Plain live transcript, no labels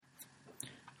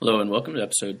Hello and welcome to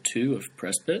episode 2 of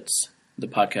Press Bits, the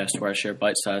podcast where I share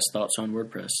bite-sized thoughts on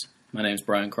WordPress. My name is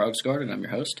Brian Krogsgaard and I'm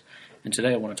your host, and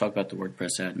today I want to talk about the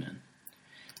WordPress admin.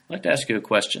 I'd like to ask you a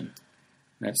question.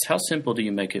 That's how simple do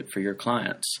you make it for your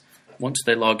clients once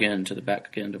they log in to the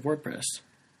back end of WordPress?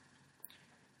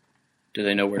 Do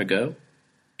they know where to go?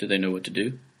 Do they know what to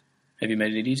do? Have you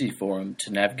made it easy for them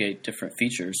to navigate different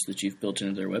features that you've built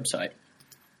into their website?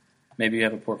 Maybe you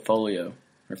have a portfolio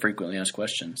or frequently asked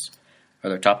questions. Are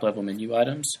there top-level menu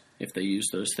items if they use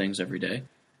those things every day?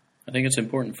 I think it's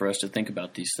important for us to think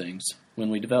about these things when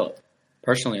we develop.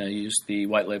 Personally, I use the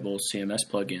white label CMS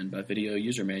plugin by Video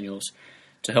User Manuals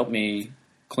to help me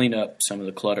clean up some of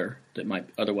the clutter that might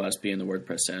otherwise be in the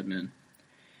WordPress admin.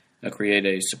 I create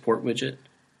a support widget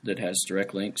that has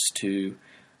direct links to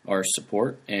our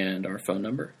support and our phone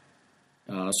number.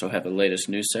 I also have the latest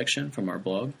news section from our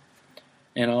blog.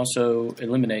 And also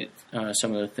eliminate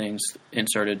some of the things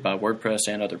inserted by WordPress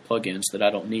and other plugins that I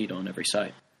don't need on every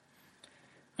site.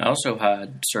 I also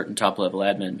hide certain top-level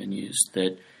admin menus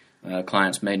that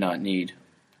clients may not need,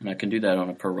 and I can do that on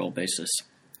a per-role basis.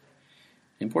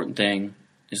 The important thing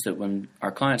is that when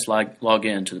our clients log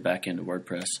in to the back end of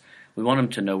WordPress, we want them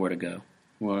to know where to go.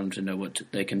 We want them to know what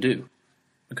they can do,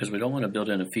 because we don't want to build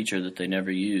in a feature that they never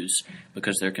use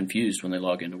because they're confused when they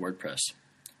log into WordPress.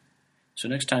 So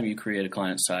next time you create a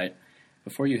client site,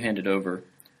 before you hand it over,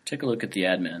 take a look at the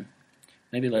admin.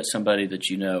 Maybe let somebody that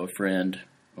you know, a friend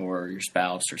or your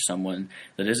spouse or someone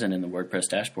that isn't in the WordPress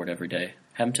dashboard every day,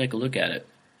 have them take a look at it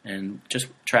and just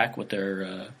track what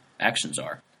their actions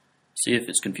are. See if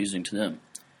it's confusing to them.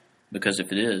 Because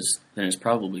if it is, then it's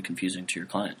probably confusing to your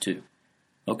client too.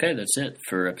 Okay, that's it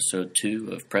for episode 2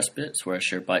 of Press Bits, where I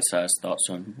share bite-sized thoughts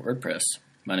on WordPress.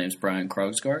 My name is Brian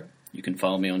Krogsgaard. You can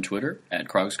follow me on Twitter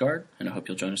 @Krogsgaard, and I hope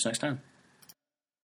you'll join us next time.